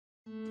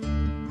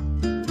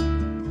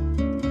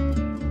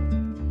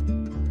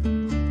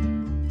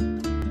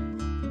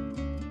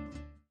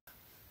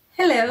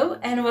Hello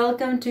and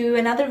welcome to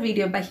another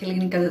video by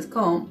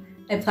Helinika.com,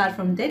 a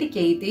platform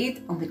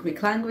dedicated on the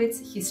Greek language,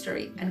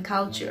 history and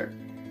culture.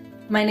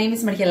 My name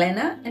is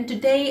Margelena and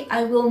today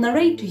I will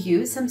narrate to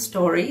you some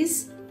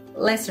stories,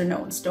 lesser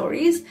known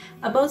stories,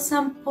 about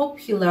some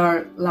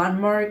popular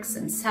landmarks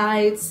and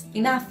sites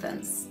in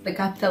Athens, the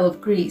capital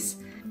of Greece.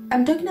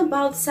 I'm talking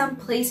about some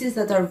places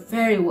that are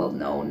very well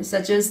known,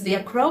 such as the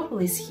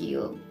Acropolis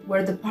hill,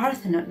 where the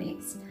Parthenon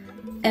is.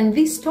 And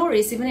these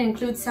stories even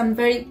include some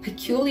very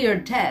peculiar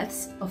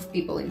deaths of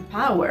people in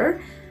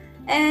power,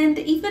 and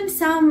even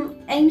some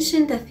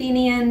ancient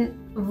Athenian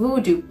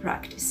voodoo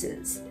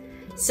practices.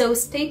 So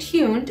stay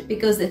tuned,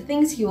 because the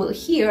things you will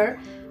hear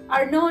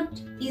are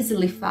not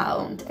easily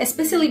found,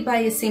 especially by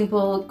a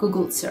simple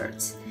Google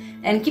search.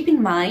 And keep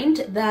in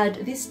mind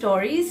that these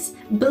stories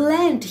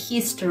blend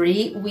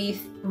history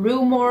with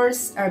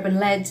rumors,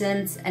 urban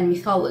legends, and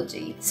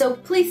mythology. So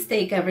please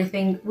take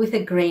everything with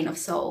a grain of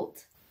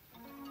salt.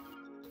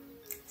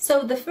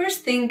 So the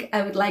first thing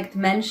I would like to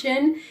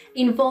mention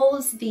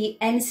involves the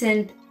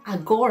ancient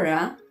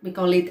agora, we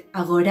call it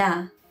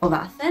agora, of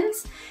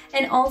Athens,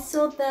 and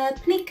also the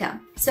pnika.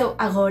 So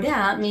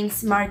agora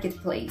means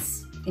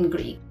marketplace in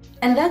Greek.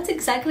 And that's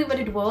exactly what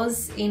it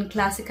was in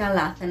classical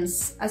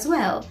Athens as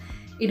well.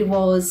 It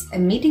was a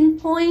meeting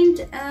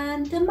point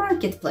and a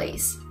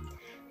marketplace.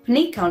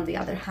 Pnika, on the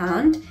other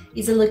hand,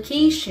 is a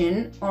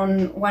location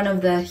on one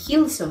of the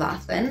hills of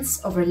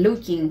Athens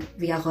overlooking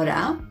the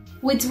agora,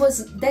 which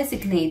was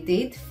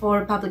designated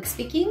for public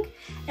speaking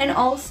and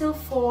also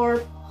for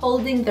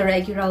holding the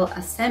regular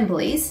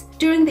assemblies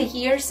during the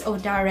years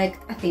of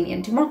direct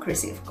Athenian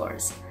democracy, of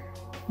course.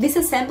 These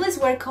assemblies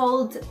were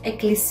called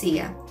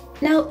ecclesia.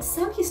 Now,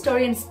 some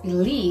historians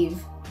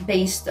believe,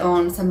 based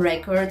on some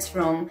records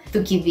from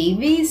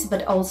Thucydides,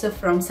 but also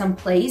from some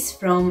plays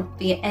from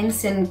the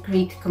ancient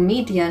Greek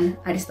comedian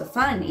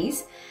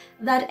Aristophanes,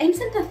 that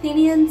ancient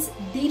Athenians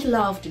did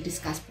love to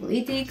discuss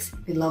politics,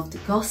 they loved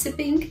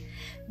gossiping,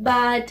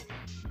 but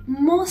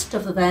most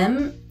of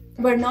them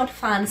were not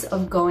fans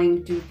of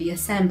going to the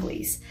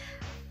assemblies.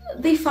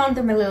 They found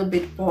them a little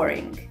bit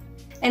boring.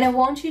 And I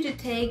want you to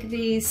take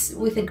this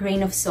with a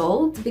grain of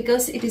salt,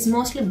 because it is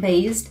mostly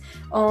based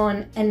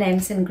on an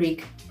ancient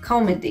Greek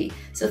comedy,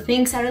 so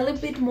things are a little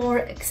bit more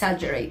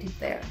exaggerated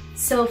there.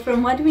 So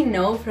from what we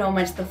know from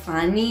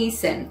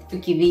Aristophanes and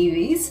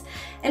Thucydides,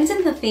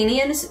 ancient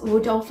Athenians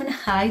would often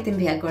hide in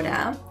the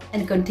agora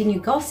and continue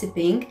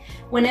gossiping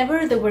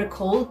whenever they were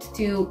called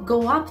to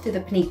go up to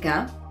the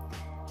pnika.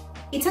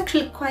 It's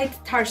actually quite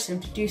tiresome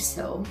to do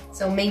so,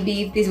 so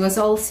maybe this was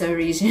also a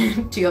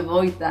reason to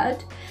avoid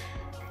that.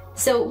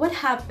 So what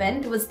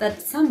happened was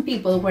that some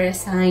people were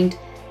assigned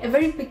a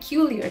very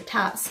peculiar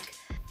task.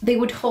 They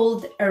would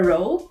hold a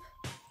rope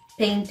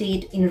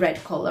painted in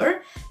red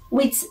color,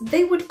 which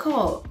they would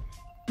call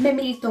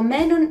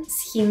memilitomenon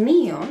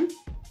schimion.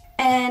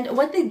 And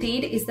what they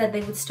did is that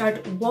they would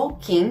start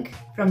walking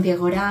from the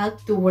agora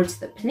towards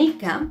the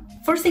pnika,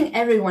 forcing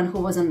everyone who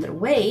was on their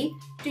way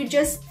to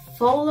just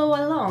follow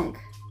along.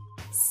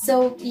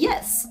 So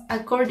yes,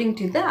 according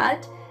to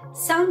that,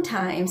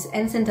 sometimes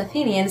ancient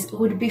Athenians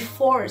would be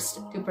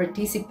forced to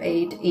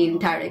participate in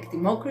direct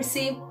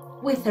democracy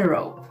with a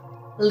rope,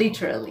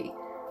 literally.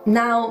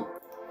 Now,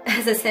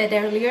 as I said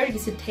earlier, you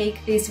should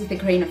take this with a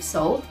grain of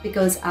salt,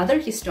 because other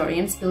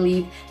historians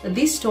believe that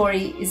this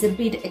story is a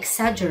bit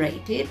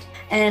exaggerated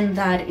and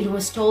that it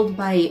was told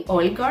by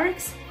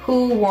oligarchs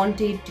who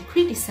wanted to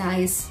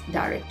criticize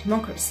direct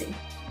democracy.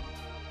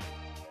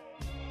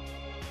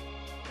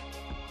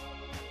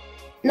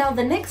 Now,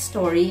 the next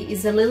story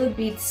is a little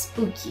bit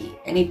spooky,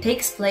 and it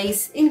takes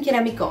place in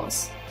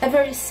Kerameikos, a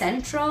very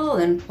central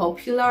and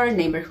popular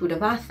neighborhood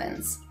of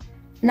Athens.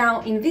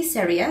 Now, in this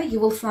area, you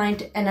will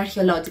find an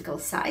archaeological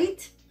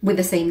site with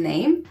the same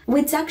name,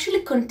 which actually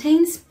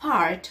contains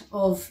part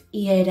of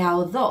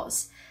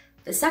Ieraodos,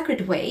 the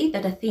sacred way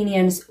that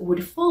Athenians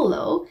would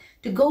follow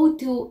to go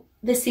to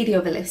the city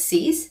of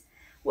Eleusis,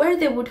 where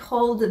they would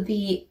hold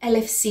the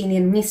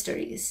Eleusinian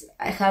mysteries.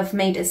 I have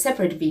made a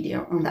separate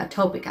video on that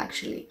topic,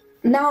 actually.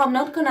 Now, I'm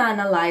not gonna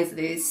analyze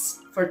this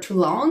for too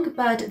long,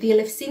 but the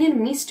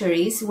Eleusinian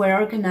mysteries were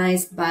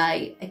organized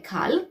by a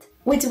cult,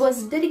 which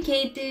was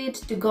dedicated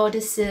to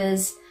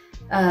goddesses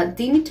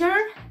Demeter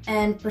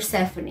and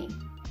Persephone.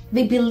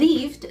 They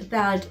believed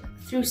that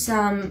through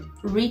some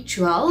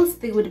rituals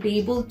they would be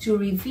able to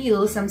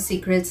reveal some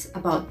secrets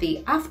about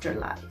the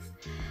afterlife.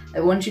 I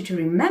want you to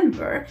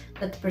remember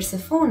that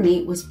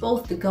Persephone was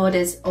both the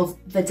goddess of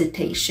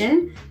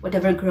vegetation,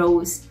 whatever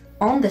grows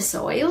on the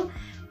soil,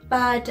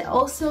 but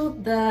also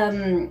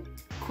the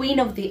queen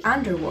of the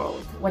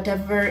underworld,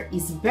 whatever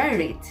is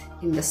buried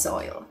in the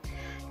soil.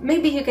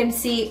 Maybe you can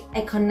see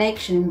a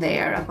connection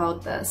there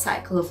about the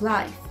cycle of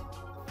life.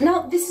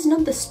 Now, this is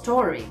not the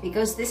story,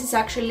 because this is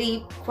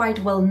actually quite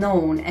well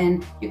known,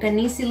 and you can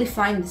easily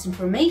find this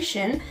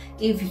information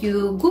if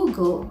you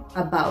Google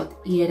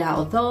about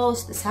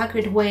Ieraodos, the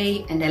Sacred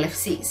Way, and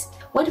Eleusis.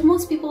 What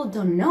most people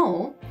don't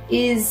know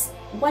is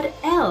what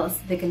else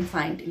they can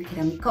find in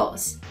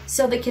Kerameikos.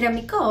 So the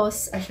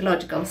Kerameikos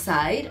archaeological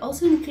site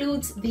also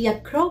includes the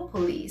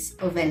Acropolis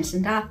of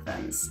ancient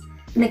Athens.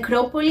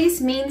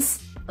 Necropolis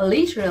means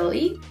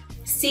literally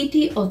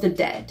city of the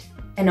dead,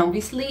 and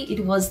obviously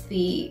it was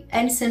the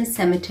ancient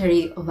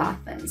cemetery of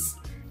Athens.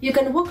 You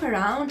can walk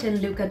around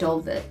and look at all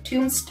the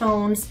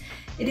tombstones.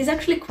 It is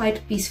actually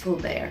quite peaceful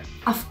there.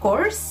 Of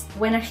course,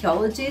 when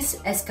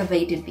archaeologists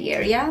excavated the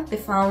area, they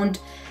found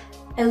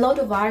a lot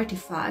of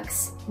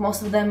artifacts.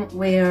 Most of them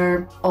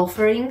were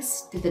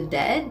offerings to the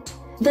dead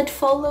that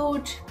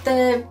followed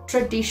the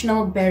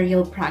traditional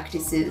burial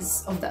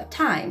practices of that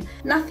time.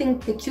 Nothing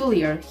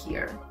peculiar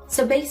here.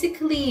 So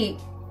basically,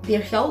 the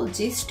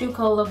archaeologists took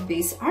all of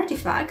these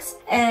artifacts,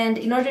 and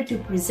in order to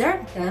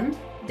preserve them,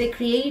 they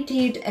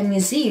created a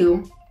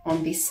museum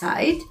on this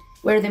site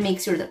where they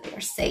make sure that they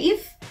are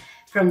safe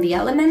from the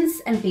elements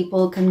and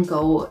people can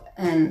go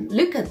and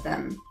look at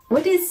them.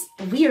 What is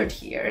weird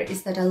here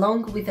is that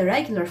along with the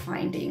regular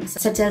findings,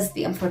 such as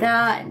the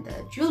amphora and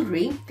the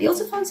jewelry, they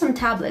also found some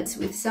tablets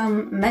with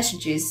some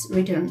messages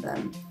written on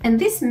them. And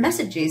these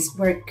messages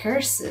were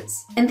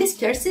curses. And these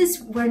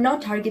curses were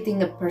not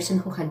targeting a person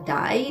who had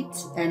died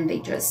and they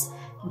just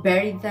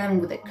buried them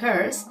with a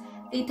curse.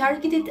 They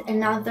targeted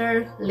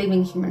another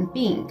living human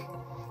being.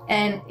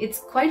 And it's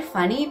quite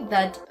funny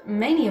that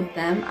many of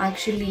them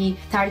actually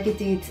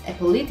targeted a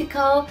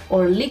political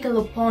or legal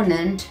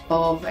opponent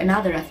of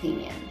another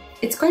Athenian.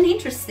 It's quite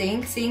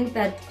interesting seeing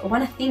that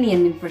one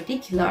Athenian in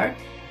particular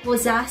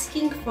was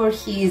asking for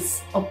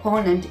his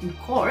opponent in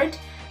court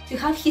to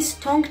have his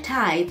tongue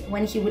tied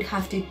when he would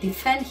have to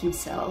defend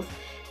himself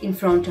in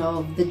front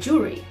of the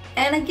jury.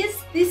 And I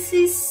guess this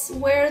is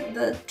where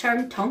the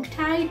term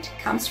tongue-tied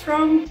comes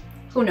from.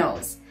 Who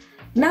knows?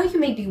 Now you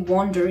may be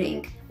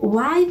wondering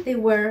why they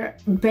were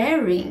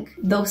burying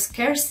those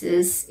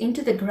curses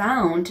into the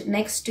ground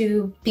next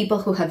to people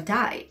who have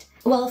died.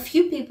 Well,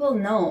 few people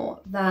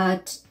know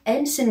that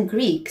ancient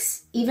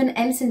Greeks, even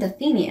ancient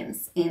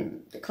Athenians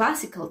in the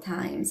classical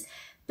times,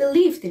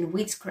 believed in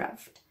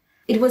witchcraft.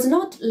 It was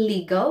not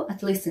legal,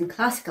 at least in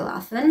classical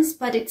Athens,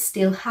 but it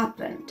still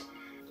happened.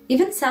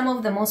 Even some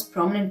of the most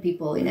prominent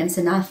people in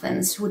ancient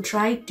Athens who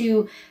tried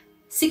to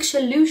seek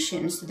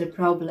solutions to the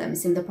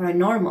problems in the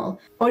paranormal,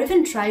 or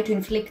even try to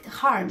inflict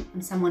harm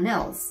on someone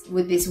else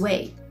with this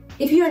way.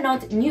 If you are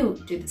not new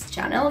to this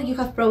channel, you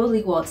have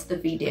probably watched the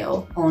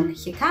video on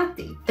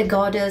Hecate, the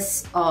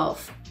goddess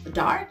of the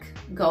dark,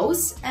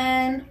 ghosts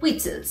and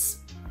witches.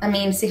 I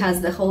mean, she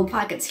has the whole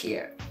package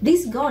here.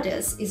 This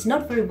goddess is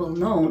not very well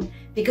known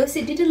because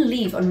she didn't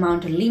live on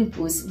Mount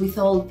Olympus with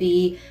all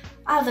the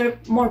other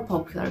more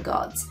popular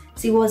gods.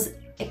 She was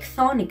a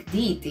chthonic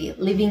deity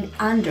living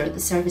under the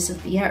surface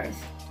of the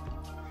earth.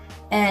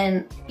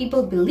 And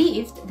people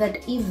believed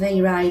that if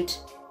they write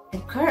a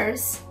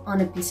curse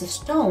on a piece of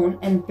stone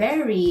and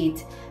bury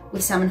it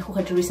with someone who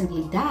had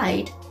recently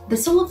died, the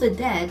soul of the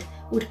dead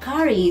would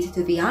carry it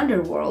to the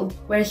underworld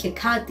where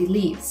Hecate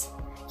lives.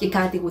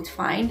 Hecate would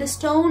find the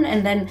stone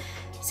and then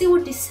she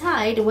would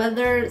decide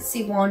whether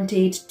she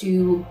wanted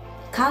to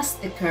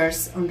cast the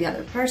curse on the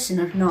other person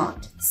or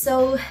not.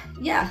 So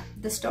yeah,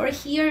 the story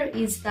here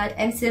is that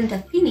ancient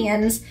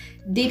Athenians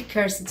did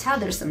curse each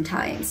other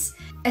sometimes,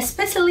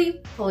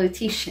 especially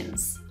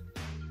politicians.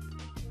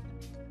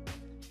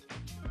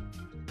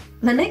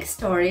 The next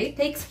story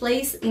takes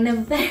place in a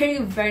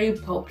very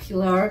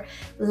popular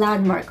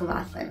landmark of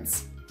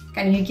Athens.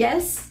 Can you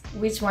guess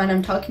which one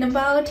I'm talking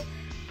about?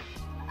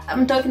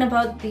 I'm talking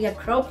about the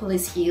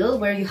Acropolis hill,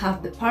 where you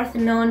have the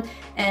Parthenon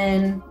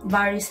and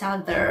various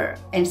other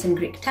ancient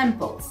Greek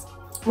temples.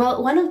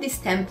 Well, one of these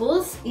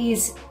temples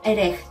is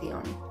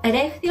Erechtheion.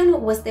 Erechtheion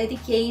was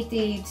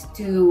dedicated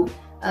to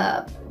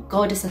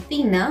goddess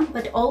Athena,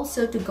 but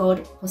also to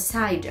god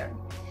Poseidon.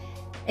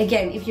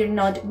 Again, if you're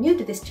not new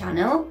to this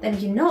channel, then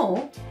you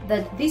know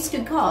that these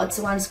two gods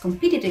once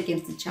competed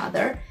against each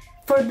other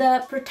for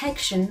the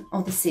protection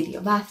of the city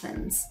of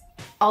Athens.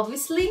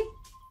 Obviously,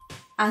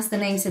 as the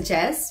name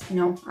suggests,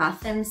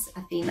 Athens,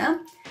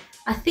 Athena,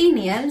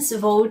 Athenians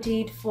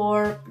voted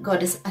for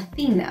goddess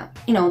Athena,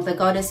 the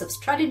goddess of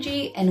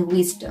strategy and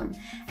wisdom.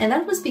 And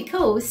that was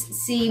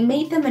because she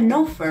made them an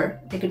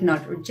offer they could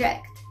not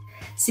reject.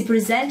 She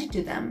presented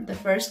to them the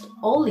first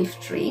olive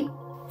tree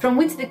from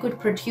which they could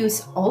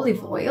produce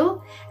olive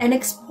oil and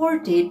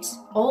export it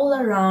all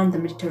around the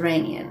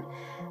Mediterranean.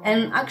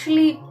 And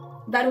actually,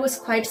 that was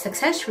quite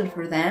successful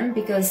for them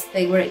because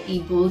they were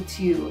able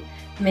to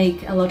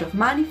make a lot of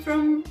money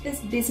from this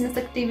business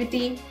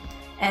activity,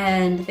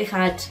 and they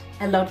had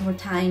a lot more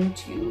time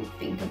to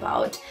think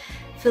about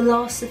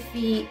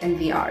philosophy and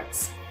the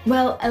arts.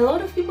 Well, a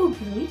lot of people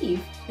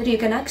believe that you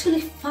can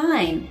actually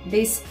find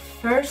this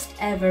first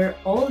ever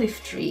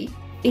olive tree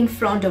in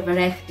front of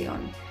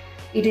Erechtheion.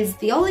 It is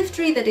the olive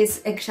tree that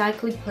is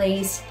exactly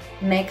placed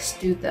next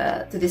to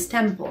this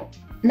temple.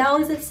 Now,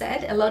 as I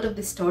said, a lot of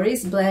the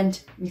stories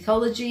blend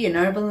mythology and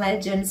urban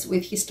legends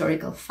with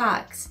historical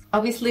facts.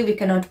 Obviously, we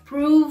cannot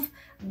prove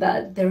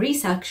that there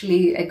is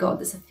actually a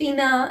goddess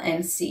Athena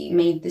and she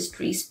made this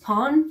tree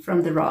spawn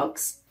from the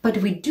rocks, but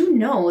we do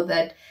know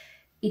that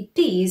it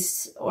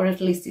is, or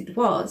at least it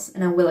was,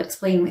 and I will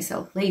explain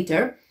myself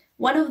later,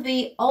 one of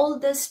the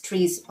oldest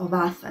trees of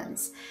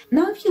Athens.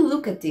 Now if you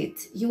look at it,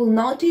 you will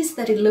notice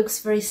that it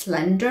looks very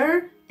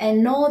slender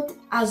and not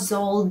as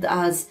old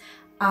as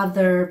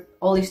other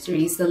olive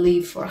trees that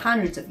live for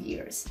hundreds of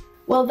years.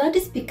 Well, that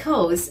is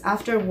because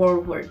after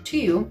World War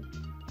II,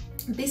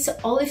 this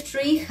olive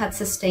tree had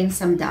sustained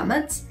some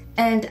damage,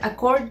 and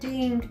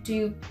according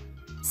to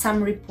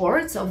some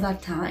reports of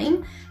that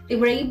time, they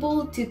were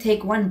able to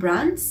take one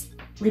branch,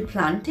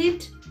 replant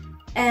it,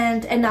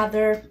 and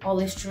another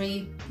olive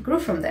tree grew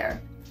from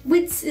there,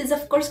 which is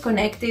of course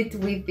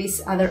connected with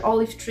this other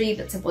olive tree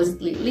that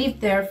supposedly lived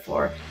there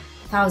for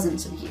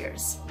thousands of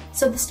years.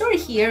 So the story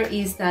here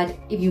is that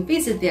if you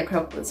visit the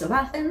Acropolis of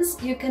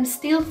Athens, you can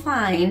still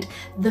find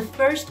the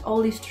first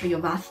olive tree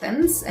of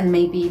Athens, and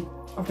maybe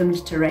of the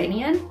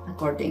Mediterranean,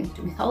 according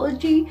to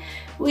mythology,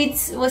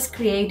 which was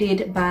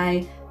created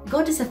by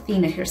goddess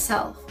Athena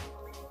herself.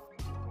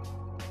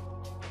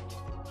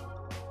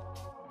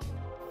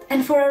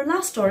 And for our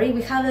last story,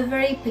 we have a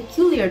very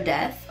peculiar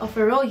death of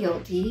a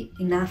royalty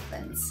in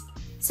Athens.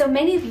 So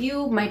many of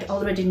you might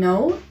already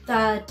know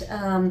that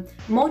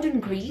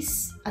modern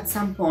Greece at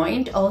some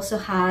point also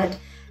had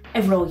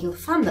a royal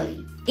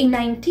family. In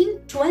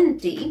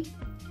 1920,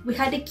 we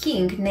had a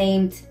king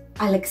named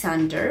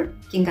Alexander,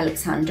 King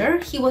Alexander.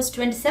 He was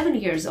 27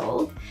 years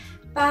old,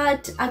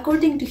 but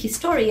according to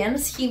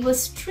historians, he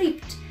was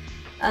stripped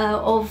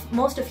of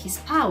most of his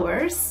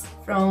powers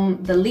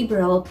from the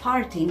liberal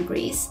party in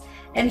Greece,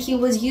 and he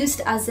was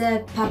used as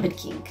a puppet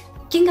king.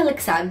 King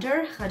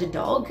Alexander had a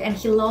dog, and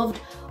he loved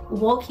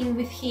walking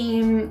with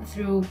him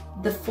through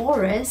the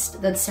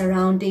forest that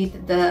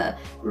surrounded the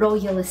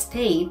royal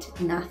estate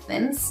in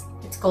Athens.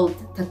 It's called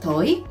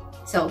Tatoi.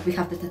 So we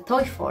have the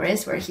Tatoi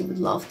forest where he would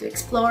love to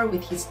explore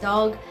with his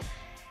dog.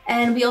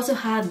 And we also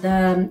had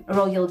the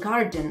royal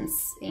gardens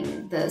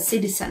in the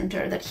city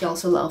center that he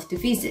also loved to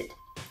visit.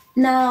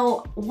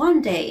 Now,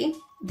 one day,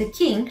 the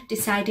king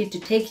decided to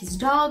take his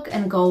dog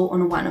and go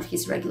on one of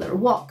his regular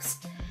walks.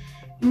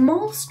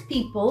 Most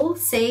people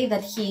say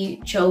that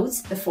he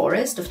chose the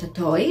forest of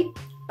Tatoi,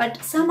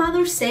 but some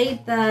others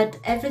say that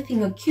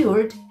everything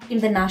occurred in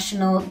the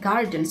national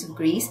gardens of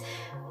Greece,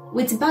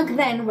 which back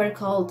then were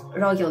called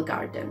royal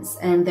gardens,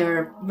 and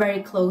they're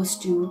very close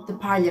to the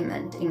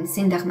parliament in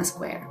Syntagma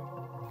Square.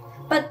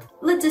 But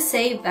let's just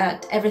say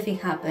that everything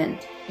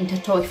happened in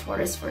Tatoi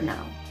forest for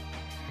now.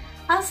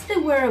 As they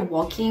were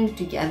walking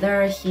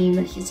together, him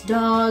and his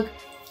dog,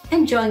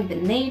 enjoying the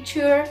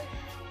nature,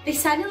 they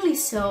suddenly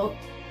saw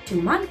two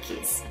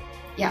monkeys.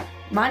 Yeah,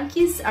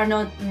 monkeys are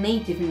not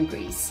native in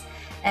Greece,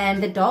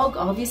 and the dog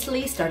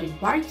obviously started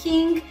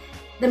barking.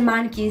 The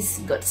monkeys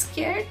got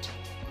scared.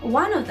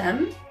 One of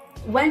them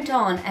went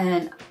on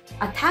and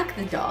attacked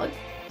the dog.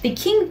 The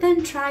king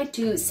then tried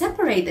to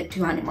separate the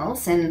two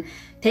animals and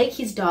take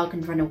his dog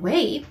and run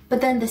away,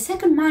 but then the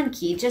second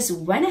monkey just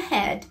went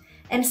ahead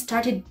and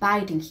started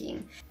biting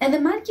him, and the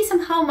monkey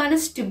somehow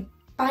managed to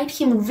bite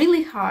him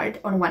really hard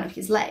on one of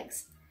his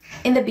legs.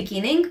 In the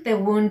beginning, the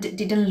wound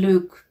didn't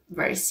look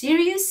very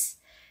serious.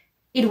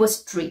 It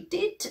was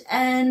treated,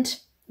 and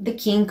the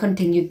king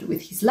continued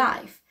with his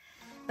life.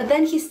 But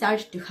then he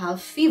started to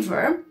have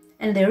fever,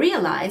 and they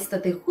realized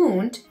that the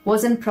wound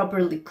wasn't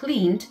properly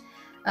cleaned.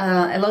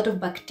 A lot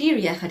of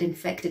bacteria had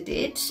infected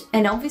it,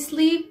 and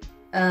obviously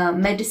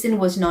medicine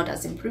was not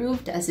as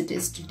improved as it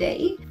is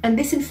today, and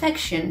this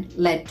infection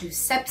led to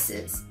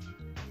sepsis.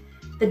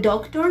 The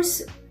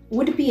doctors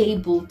would be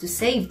able to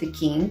save the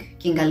king,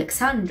 King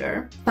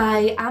Alexander,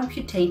 by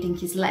amputating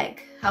his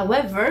leg.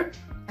 However,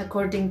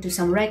 according to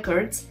some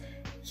records,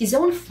 his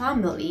own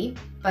family,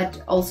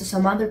 but also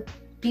some other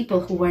people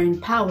who were in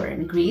power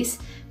in Greece,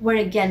 were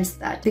against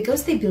that,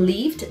 because they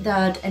believed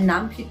that an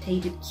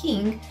amputated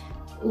king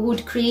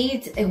would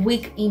create a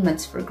weak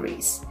image for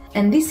Greece.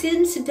 And this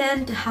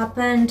incident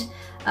happened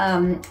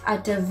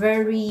at a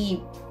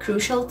very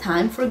crucial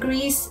time for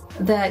Greece.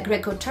 The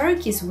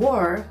Greco-Turkish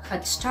War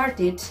had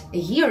started a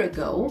year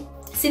ago.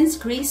 Since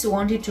Greece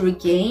wanted to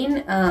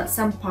regain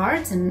some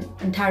parts and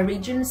entire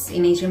regions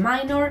in Asia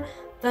Minor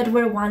that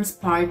were once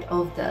part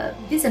of the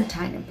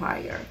Byzantine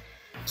Empire.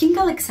 King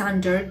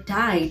Alexander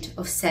died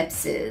of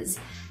sepsis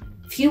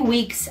a few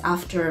weeks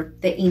after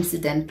the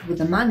incident with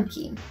the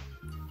monkey.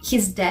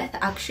 His death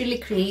actually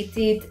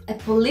created a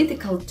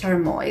political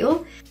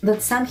turmoil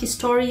that some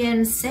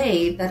historians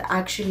say that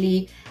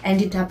actually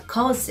ended up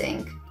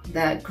causing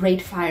the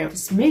Great Fire of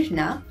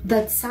Smyrna,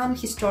 that some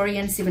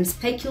historians even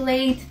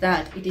speculate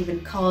that it even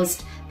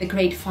caused the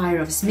Great Fire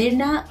of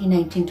Smyrna in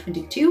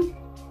 1922.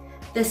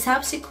 The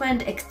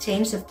subsequent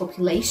exchange of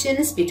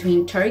populations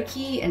between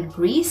Turkey and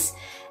Greece,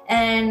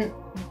 and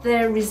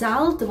the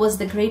result was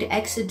the great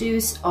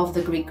exodus of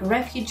the Greek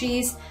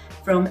refugees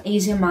from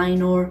Asia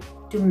Minor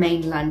to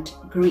mainland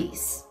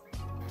Greece.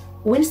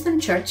 Winston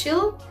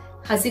Churchill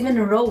has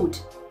even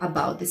wrote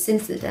about this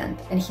incident,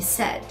 and he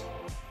said,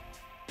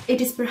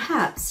 "It is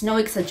perhaps no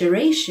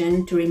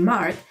exaggeration to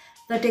remark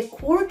that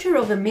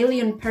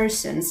 250,000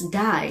 persons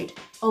died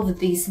of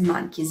this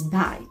monkey's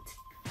bite."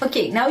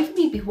 Okay, now you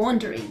may be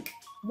wondering,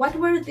 what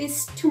were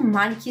these two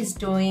monkeys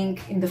doing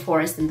in the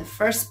forest in the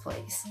first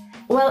place?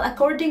 Well,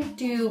 according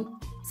to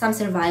some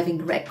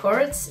surviving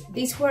records,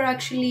 these were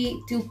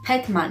actually two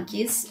pet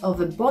monkeys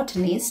of a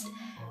botanist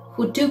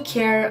who took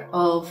care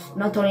of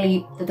not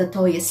only the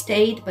Tatoi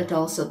estate but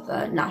also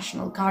the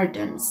national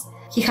gardens.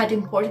 He had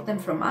imported them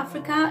from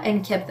Africa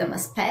and kept them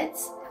as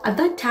pets. At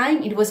that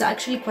time, it was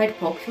actually quite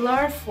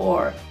popular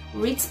for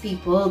rich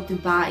people to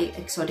buy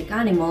exotic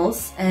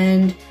animals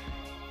and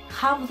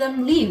have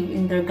them live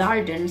in their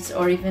gardens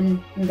or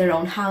even in their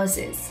own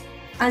houses.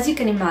 As you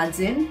can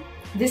imagine,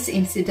 this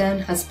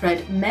incident has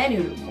spread many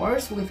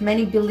rumors, with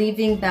many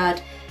believing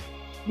that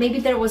maybe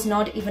there was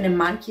not even a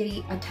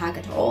monkey attack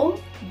at all.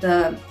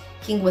 The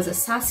king was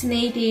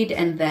assassinated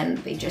and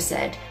then they just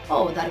said,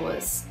 oh, that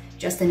was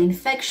just an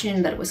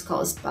infection that was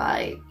caused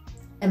by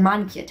a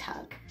monkey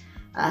attack.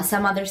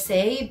 Some others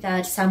say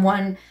that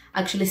someone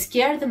actually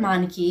scared the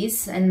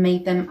monkeys and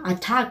made them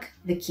attack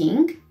the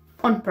king,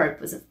 on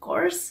purpose, of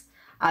course.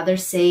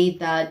 Others say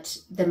that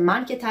the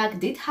monkey attack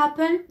did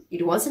happen,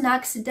 it was an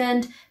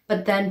accident,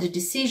 but then the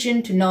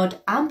decision to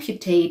not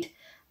amputate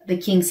the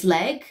king's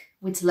leg,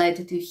 which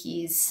led to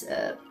his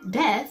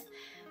death,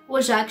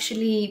 was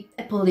actually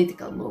a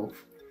political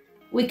move.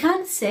 We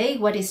can't say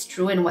what is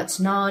true and what's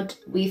not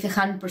with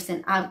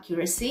 100%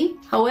 accuracy.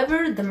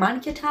 However, the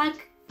monkey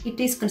attack, it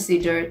is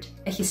considered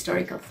a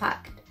historical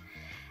fact.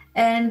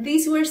 And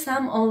these were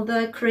some of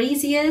the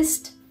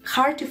craziest,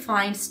 hard to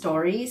find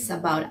stories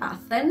about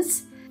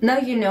Athens. Now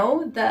you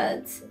know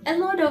that a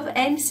lot of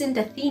ancient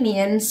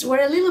Athenians were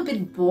a little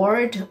bit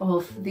bored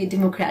of the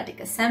democratic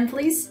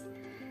assemblies.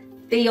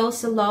 They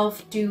also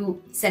loved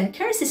to send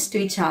curses to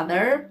each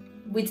other,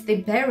 which they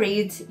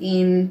buried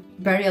in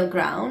burial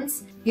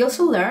grounds. We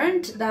also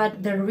learned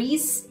that there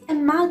is a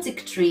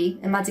magic tree,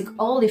 a magic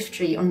olive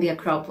tree on the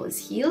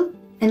Acropolis hill.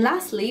 And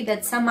lastly,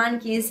 that some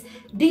monkeys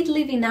did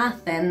live in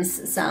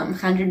Athens some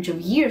hundreds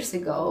of years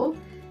ago.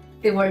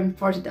 They were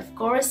imported, of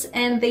course,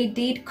 and they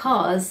did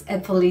cause a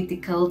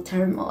political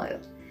turmoil.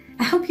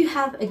 I hope you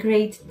have a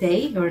great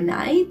day or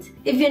night.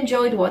 If you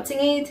enjoyed watching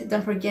it,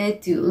 don't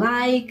forget to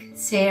like,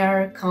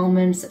 share,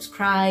 comment,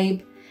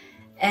 subscribe,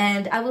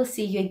 and I will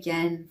see you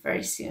again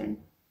very soon.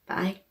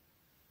 Bye.